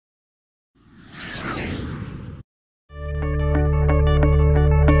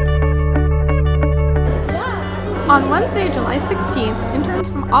On Wednesday, July 16th, interns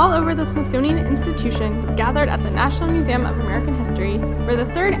from all over the Smithsonian Institution gathered at the National Museum of American History for the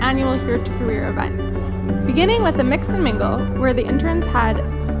 3rd annual Here to Career event. Beginning with a mix and mingle, where the interns had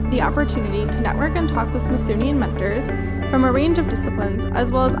the opportunity to network and talk with Smithsonian mentors from a range of disciplines,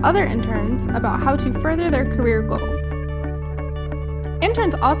 as well as other interns about how to further their career goals.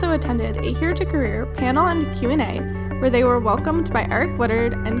 Interns also attended a Here to Career panel and Q&A, where they were welcomed by Eric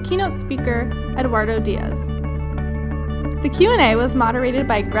Woodard and keynote speaker Eduardo Diaz. The Q&A was moderated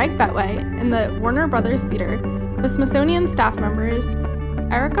by Greg Betway in the Warner Brothers Theater, with Smithsonian staff members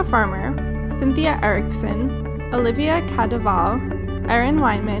Erica Farmer, Cynthia Erickson, Olivia Cadaval, Erin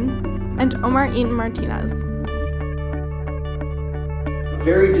Wyman, and Omar Eaton Martinez.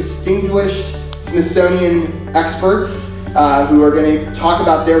 Very distinguished Smithsonian experts who are going to talk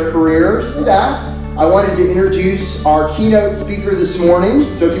about their careers. For that, I wanted to introduce our keynote speaker this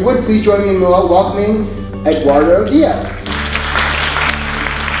morning. So if you would, please join me in welcoming Eduardo Diaz.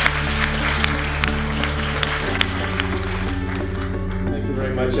 Thank you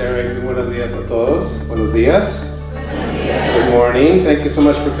very much, Eric. Buenos días a todos. Buenos días. Good morning. Thank you so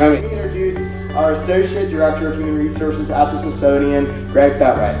much for coming. Introduce our Associate Director of Human Resources at the Smithsonian, Greg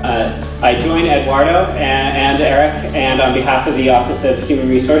Betway. I join Eduardo and Eric, and on behalf of the Office of Human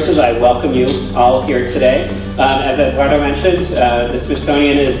Resources, I welcome you all here today. As Eduardo mentioned, the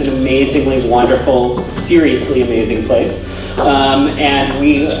Smithsonian is an amazingly wonderful, seriously amazing place. And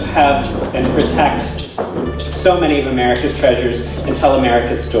we have and protect so many of America's treasures and tell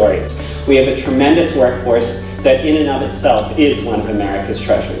America's stories. We have a tremendous workforce that in and of itself is one of America's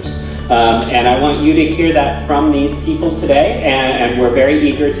treasures. And I want you to hear that from these people today, and we're very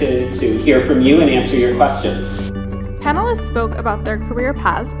eager to hear from you and answer your questions. Panelists spoke about their career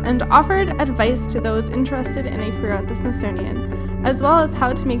paths and offered advice to those interested in a career at the Smithsonian, as well as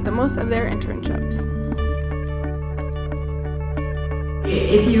how to make the most of their internships.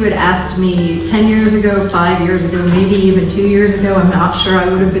 If you had asked me 10 years ago, 5 years ago, maybe even 2 years ago, I'm not sure I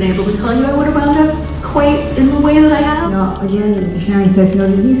would have been able to tell you I would have wound up quite in the way that I have. Again, Sharon says,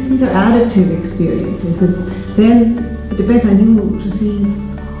 these are additive experiences. Then it depends on you to see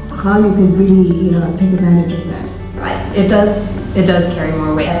how you can really, take advantage of that. It does carry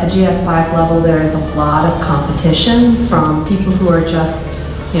more weight. At the GS5 level, there is a lot of competition from people who are just,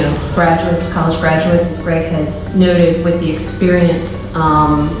 graduates, college graduates. As Greg has noted, with the experience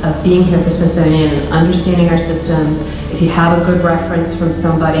of being here for Smithsonian and understanding our systems, if you have a good reference from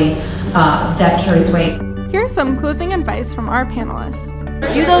somebody, that carries weight. Here's some closing advice from our panelists.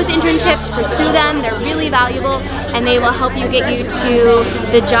 Do those internships, pursue them, they're really valuable, and they will help you get you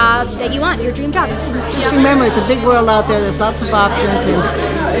to the job that you want, your dream job. Just remember, it's a big world out there, there's lots of options,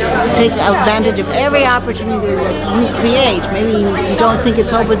 and take advantage of every opportunity that you create. Maybe you don't think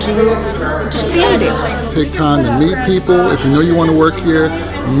it's open to you, just create it. Take time to meet people. If you know you want to work here,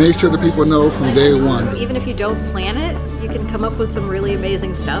 make sure that people know from day one. Even if you don't plan it, you can come up with some really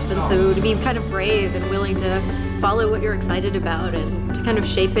amazing stuff, and so to be kind of brave and willing to follow what you're excited about and to kind of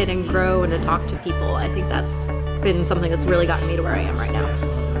shape it and grow and to talk to people, I think that's been something that's really gotten me to where I am right now.